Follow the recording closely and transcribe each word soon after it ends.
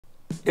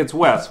it's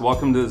Wes.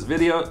 Welcome to this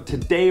video.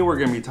 Today we're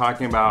going to be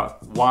talking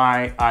about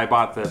why I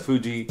bought the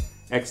Fuji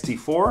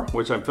X-T4,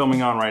 which I'm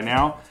filming on right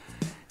now.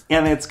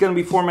 And it's going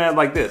to be formatted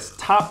like this.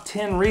 Top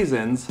 10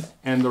 reasons,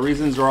 and the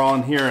reasons are all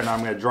in here, and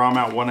I'm going to draw them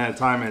out one at a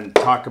time and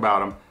talk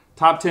about them.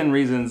 Top 10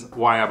 reasons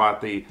why I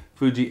bought the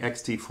Fuji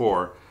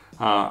X-T4.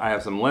 I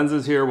have some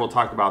lenses here. We'll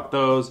talk about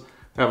those.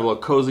 I have a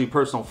little cozy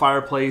personal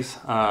fireplace.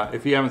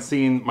 If you haven't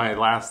seen my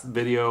last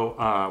video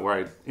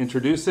where I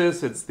introduced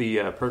this, it's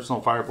the personal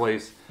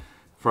fireplace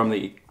from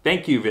the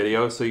thank you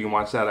video, so you can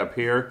watch that up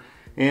here.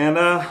 And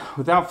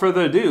without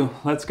further ado,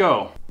 let's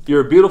go.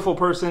 You're a beautiful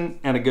person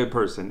and a good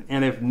person.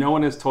 And if no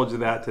one has told you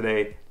that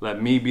today, let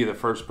me be the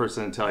first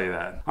person to tell you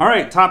that. All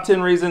right, top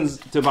 10 reasons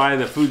to buy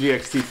the Fuji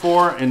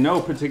X-T4 in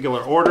no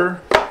particular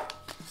order.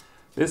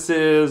 This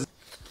is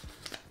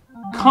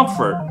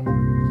comfort.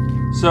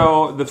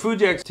 So the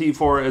Fuji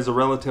X-T4 is a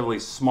relatively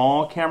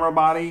small camera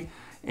body,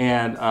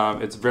 and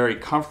it's very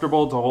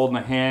comfortable to hold in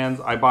the hands.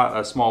 I bought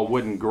a small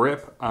wooden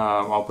grip.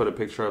 I'll put a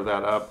picture of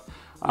that up.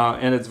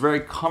 And it's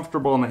very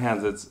comfortable in the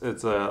hands.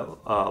 It's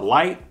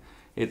light.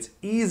 It's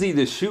easy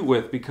to shoot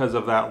with because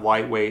of that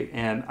lightweight,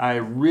 and I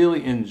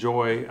really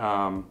enjoy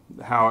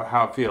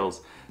how it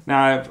feels.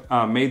 Now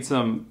I've made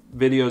some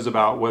videos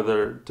about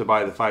whether to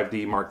buy the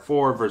 5D Mark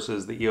IV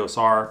versus the EOS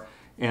R,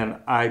 and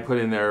I put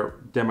in there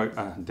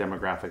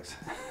demographics.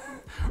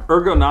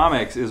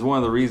 Ergonomics is one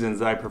of the reasons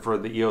that I prefer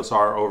the EOS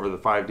R over the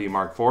 5D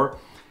Mark IV.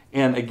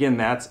 And again,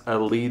 that's a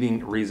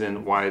leading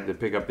reason why to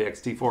pick up the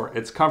X-T4.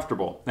 It's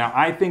comfortable. Now,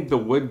 I think the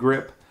wood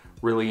grip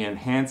really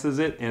enhances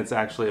it, and it's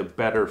actually a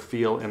better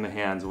feel in the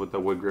hands with the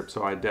wood grip,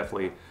 so I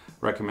definitely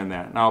recommend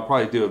that. And I'll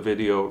probably do a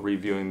video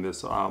reviewing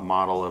this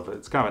model of it.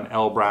 It's kind of an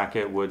L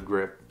bracket wood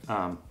grip,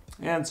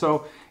 and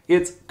so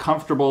it's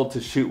comfortable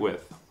to shoot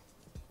with.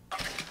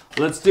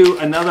 Let's do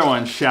another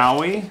one, shall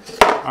we?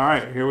 All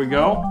right, here we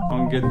go.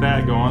 I'll get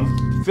that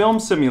going. Film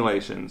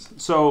simulations.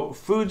 So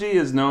Fuji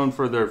is known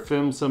for their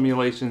film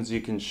simulations.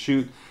 You can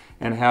shoot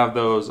and have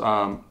those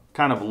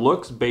kind of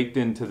looks baked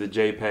into the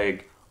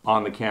JPEG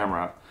on the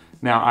camera.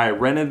 Now, I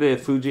rented the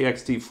Fuji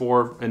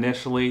X-T4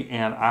 initially,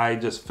 and I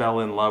just fell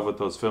in love with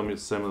those film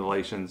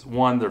simulations.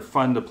 One, they're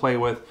fun to play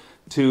with.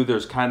 Two,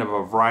 there's kind of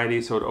a variety,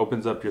 so it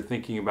opens up your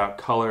thinking about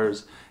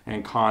colors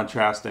and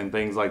contrast and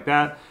things like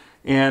that.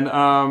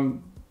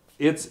 And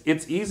it's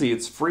easy,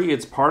 it's free,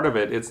 it's part of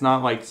it. It's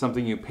not like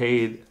something you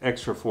paid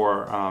extra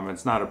for.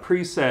 It's not a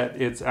preset,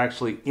 it's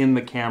actually in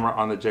the camera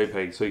on the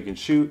JPEG. So you can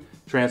shoot,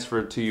 transfer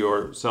it to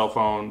your cell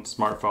phone,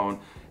 smartphone,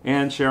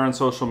 and share on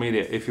social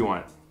media if you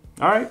want.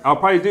 All right, I'll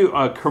probably do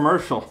a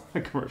commercial.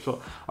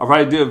 I'll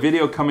probably do a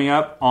video coming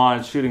up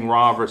on shooting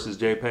RAW versus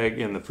JPEG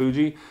in the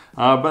Fuji.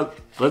 But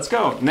let's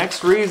go.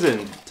 Next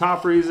reason,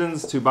 top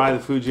reasons to buy the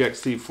Fuji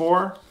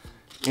X-T4.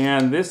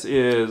 And this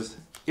is,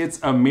 it's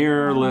a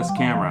mirrorless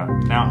camera.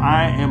 Now,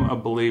 I am a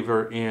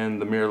believer in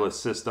the mirrorless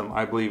system.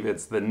 I believe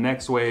it's the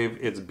next wave.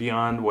 It's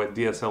beyond what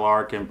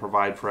DSLR can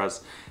provide for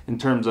us in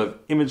terms of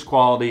image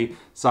quality,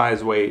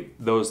 size, weight,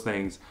 those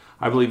things.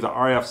 I believe the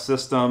RF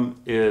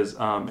system is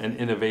an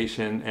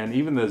innovation, and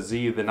even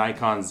the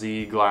Nikon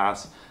Z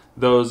glass,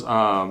 those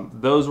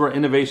were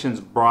innovations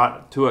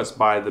brought to us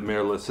by the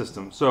mirrorless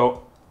system.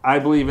 So I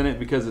believe in it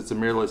because it's a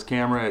mirrorless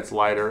camera, it's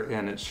lighter,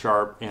 and it's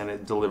sharp, and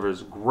it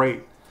delivers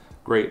great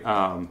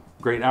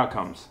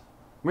outcomes.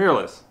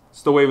 Mirrorless,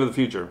 it's the wave of the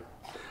future.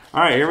 All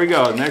right, here we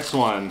go, next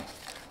one.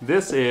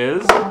 This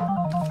is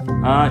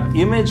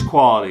image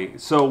quality.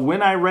 So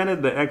when I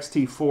rented the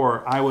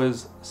X-T4, I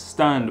was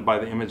stunned by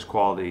the image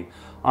quality.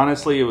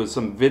 Honestly, it was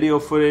some video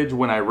footage.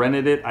 When I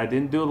rented it, I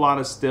didn't do a lot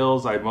of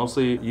stills. I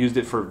mostly used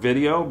it for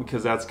video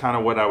because that's kind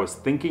of what I was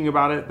thinking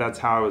about it. That's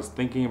how I was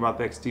thinking about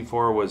the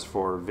X-T4, was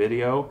for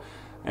video.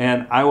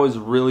 And I was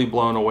really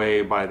blown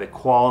away by the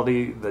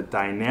quality, the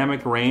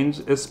dynamic range,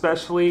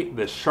 especially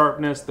the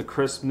sharpness, the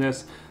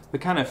crispness, the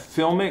kind of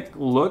filmic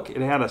look.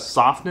 It had a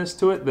softness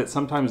to it that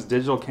sometimes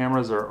digital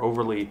cameras are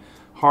overly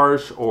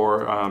harsh,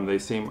 or they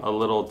seem a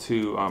little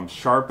too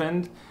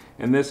sharpened.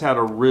 And this had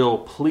a real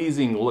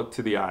pleasing look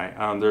to the eye.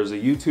 There's a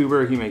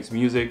YouTuber, he makes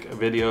music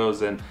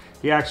videos, and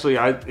he actually,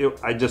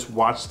 I just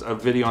watched a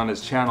video on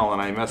his channel,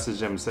 and I messaged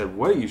him and said,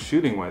 "What are you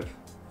shooting with?"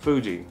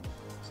 Fuji.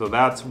 So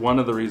that's one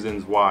of the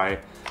reasons why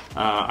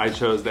I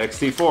chose the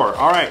X-T4.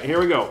 All right, here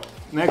we go.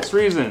 Next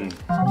reason.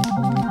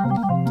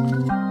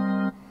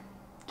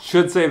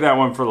 Should save that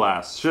one for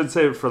last. Should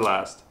save it for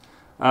last.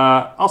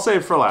 I'll save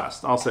it for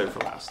last. I'll save it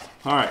for last.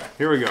 All right,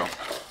 here we go.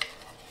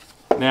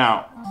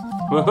 Now,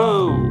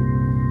 whoa.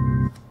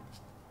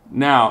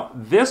 Now,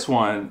 this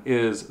one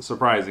is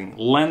surprising.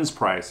 Lens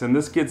price, and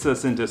this gets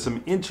us into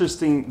some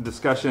interesting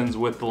discussions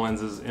with the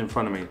lenses in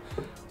front of me.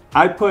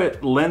 I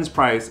put lens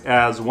price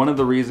as one of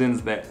the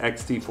reasons that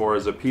X-T4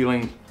 is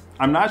appealing.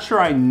 I'm not sure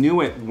I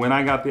knew it when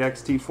I got the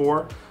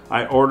X-T4.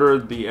 I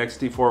ordered the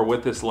X-T4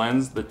 with this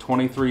lens, the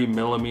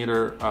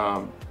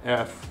 23mm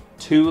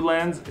f2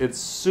 lens. It's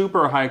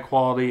super high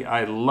quality.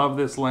 I love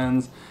this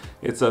lens.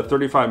 It's a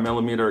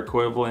 35mm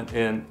equivalent,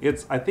 and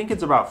I think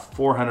it's about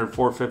 $400,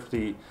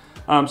 $450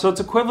 So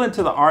it's equivalent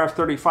to the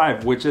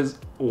RF35, which is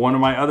one of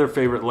my other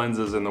favorite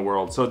lenses in the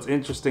world. So it's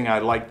interesting, I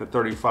like the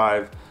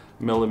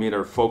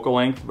 35mm focal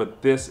length,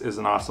 but this is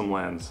an awesome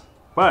lens.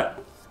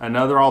 But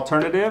another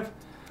alternative,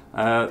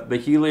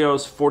 the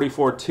Helios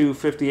 44-2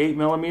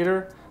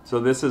 58mm.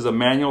 So this is a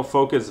manual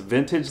focus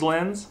vintage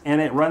lens,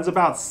 and it runs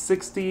about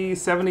 $60,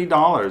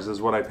 $70 is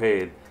what I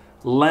paid.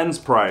 Lens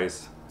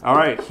price. All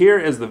right, here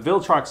is the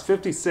Viltrox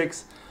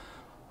 56,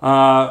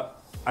 I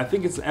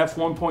think it's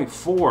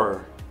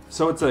f1.4.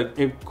 So it's an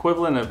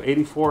equivalent of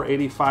 84,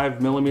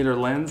 85mm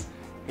lens.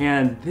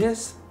 And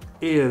this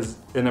is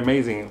an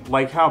amazing,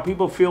 like how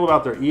people feel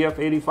about their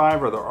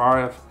EF85 or their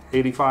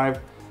RF85,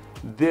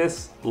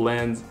 this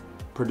lens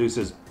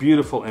produces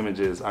beautiful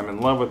images. I'm in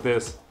love with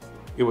this.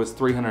 It was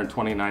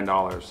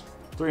 $329.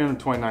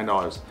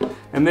 $329.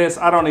 And this,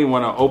 I don't even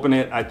want to open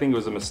it. I think it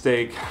was a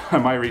mistake. I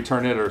might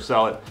return it or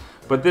sell it.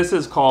 But this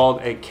is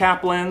called a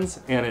cap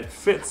lens, and it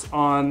fits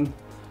on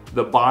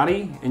the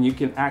body, and you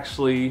can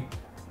actually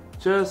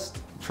just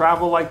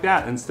travel like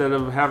that instead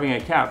of having a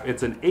cap.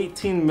 It's an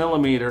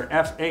 18mm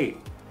f8.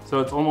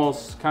 So it's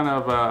almost kind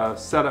of a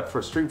setup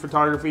for street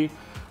photography.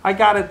 I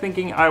got it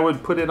thinking I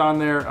would put it on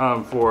there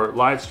for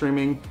live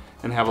streaming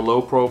and have a low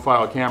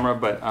profile camera,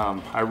 but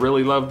I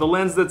really love the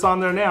lens that's on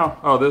there now.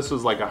 Oh, this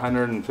was like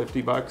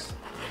 150 bucks.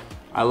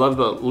 I love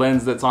the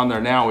lens that's on there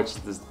now, which is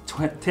this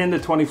 10 to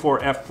 24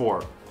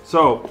 f4.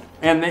 So,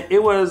 and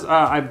it was,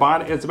 I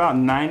bought it, it's about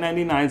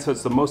 $9.99, so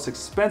it's the most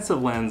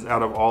expensive lens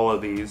out of all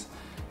of these.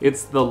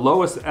 It's the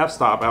lowest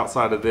f-stop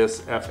outside of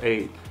this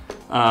f8,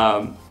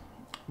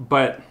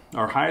 but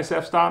our highest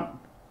f-stop,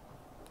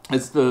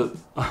 it's the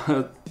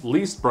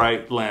least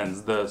bright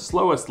lens, the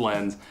slowest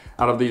lens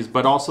out of these,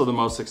 but also the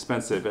most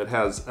expensive. It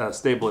has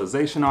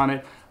stabilization on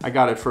it. I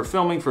got it for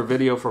filming, for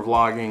video, for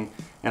vlogging,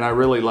 and I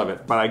really love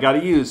it. But I got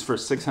it used for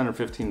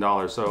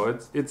 $615, so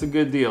it's a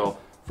good deal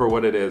for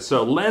what it is.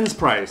 So lens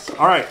price.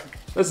 All right,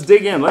 let's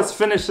dig in. Let's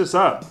finish this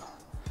up.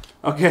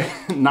 Okay,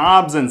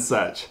 knobs and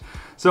such.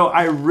 So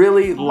I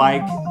really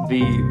like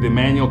the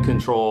manual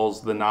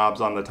controls, the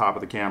knobs on the top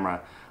of the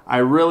camera. I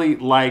really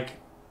like,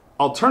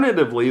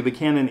 alternatively, the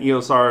Canon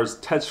EOS R's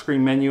touchscreen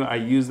menu. I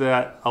use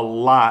that a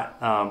lot.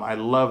 I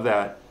love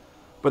that.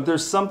 But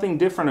there's something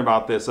different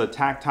about this, a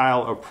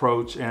tactile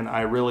approach, and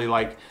I really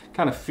like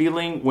kind of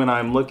feeling when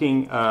I'm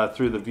looking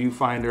through the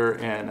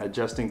viewfinder and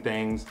adjusting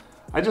things.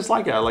 I just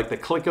like it. I like the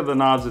click of the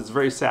knobs. It's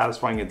very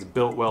satisfying. It's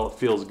built well. It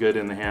feels good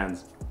in the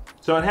hands.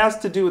 So it has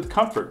to do with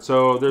comfort.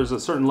 So there's a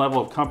certain level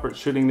of comfort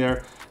shooting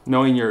there,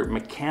 knowing you're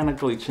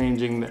mechanically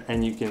changing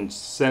and you can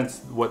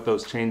sense what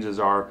those changes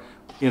are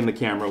in the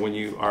camera when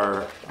you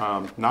are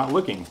not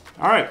looking.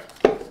 All right,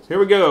 here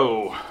we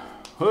go.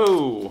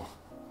 Whoa.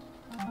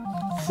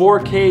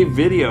 4K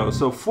video.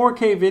 So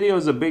 4K video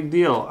is a big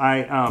deal.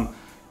 I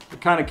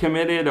kind of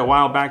committed a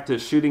while back to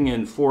shooting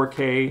in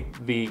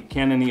 4K. The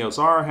Canon EOS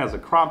R has a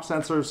crop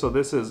sensor, so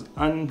this is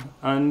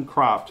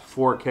uncropped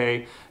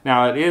 4K.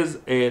 Now it is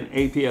an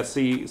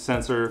APS-C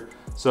sensor,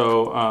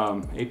 so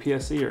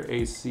APS-C or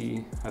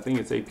AC, I think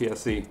it's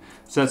APS-C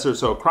sensor,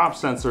 so crop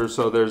sensor,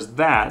 so there's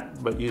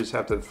that, but you just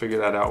have to figure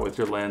that out with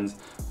your lens.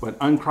 But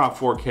uncropped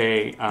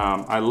 4K,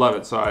 I love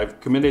it. So I've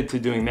committed to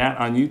doing that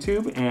on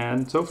YouTube,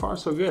 and so far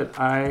so good.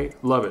 I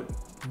love it.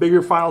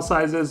 Bigger file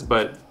sizes,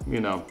 but you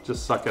know,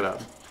 just suck it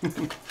up.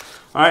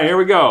 All right, here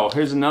we go.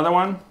 Here's another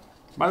one.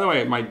 By the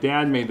way, my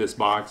dad made this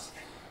box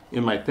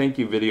in my thank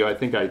you video. I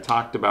think I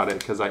talked about it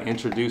because I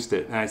introduced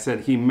it, and I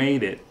said he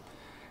made it.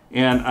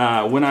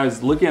 And when I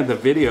was looking at the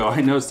video,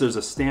 I noticed there's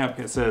a stamp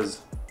that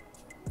says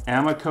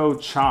Amico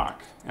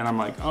Chalk. And I'm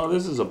like, oh,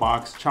 this is a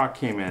box Chalk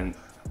came in.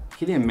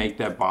 He didn't make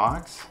that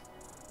box.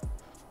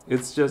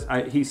 It's just,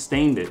 he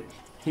stained it.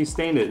 He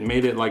stained it and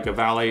made it like a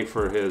valet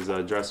for his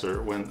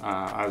dresser when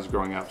I was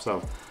growing up.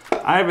 So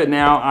I have it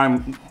now.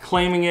 I'm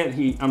claiming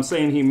it. I'm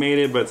saying he made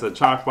it, but it's a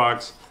Chalk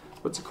box.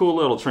 It's a cool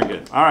little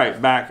trinket. All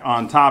right, back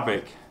on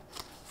topic.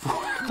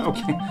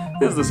 Okay,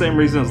 this is the same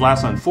reason as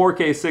last one.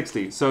 4K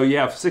 60. So you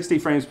have 60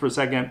 frames per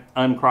second,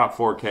 uncropped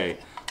 4K.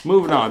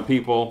 Moving on,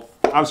 people.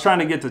 I was trying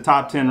to get to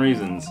top 10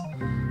 reasons.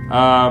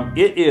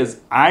 It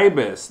is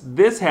IBIS.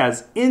 This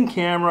has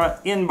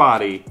in-camera,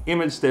 in-body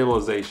image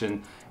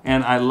stabilization,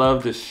 and I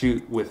love to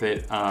shoot with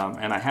it,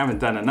 and I haven't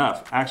done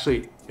enough.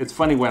 Actually, it's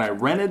funny, when I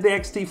rented the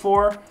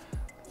X-T4,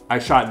 I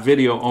shot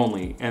video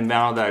only, and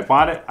now that I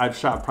bought it, I've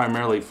shot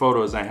primarily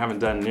photos. I haven't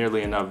done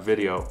nearly enough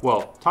video.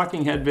 Well,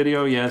 talking head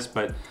video, yes,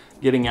 but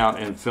getting out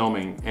and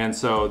filming. And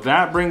so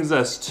that brings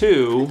us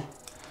to,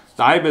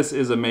 the IBIS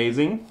is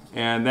amazing,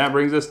 and that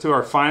brings us to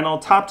our final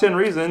top 10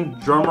 reason.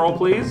 Drum roll,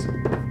 please.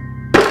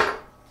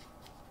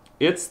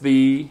 It's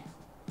the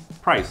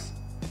price.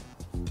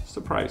 It's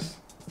the price.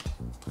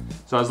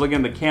 So I was looking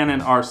at the Canon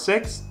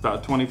R6,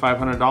 about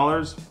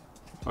 $2,500,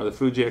 or the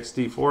Fuji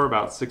X-T4,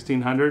 about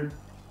 $1,600.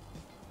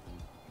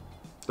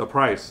 The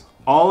price.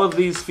 All of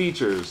these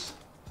features,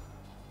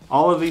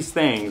 all of these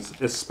things,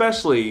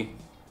 especially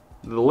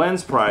the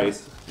lens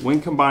price,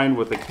 when combined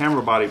with the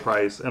camera body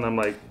price, and I'm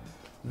like,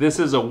 this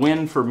is a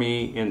win for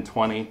me in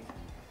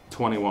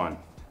 2021.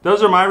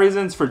 those are my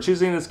reasons for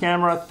choosing this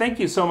camera. Thank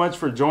you so much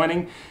for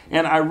joining,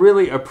 and I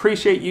really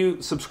appreciate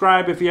you.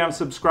 Subscribe if you haven't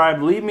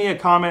subscribed. Leave me a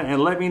comment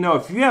and let me know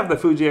if you have the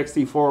Fuji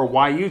X-T4,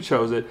 why you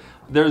chose it.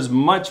 There's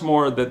much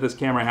more that this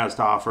camera has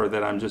to offer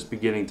that I'm just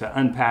beginning to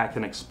unpack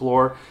and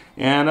explore.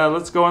 And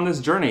let's go on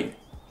this journey.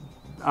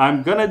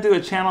 I'm gonna do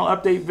a channel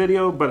update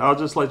video, but I'll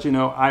just let you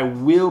know I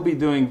will be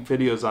doing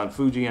videos on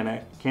Fuji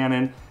and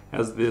Canon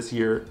as this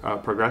year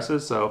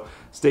progresses, so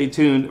stay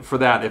tuned for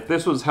that. If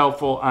this was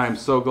helpful, I'm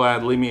so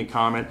glad. Leave me a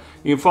comment.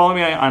 You can follow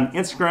me on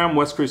Instagram,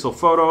 Wes Creasel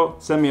Photo,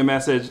 send me a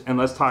message, and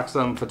let's talk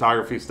some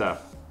photography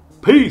stuff.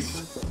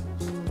 Peace!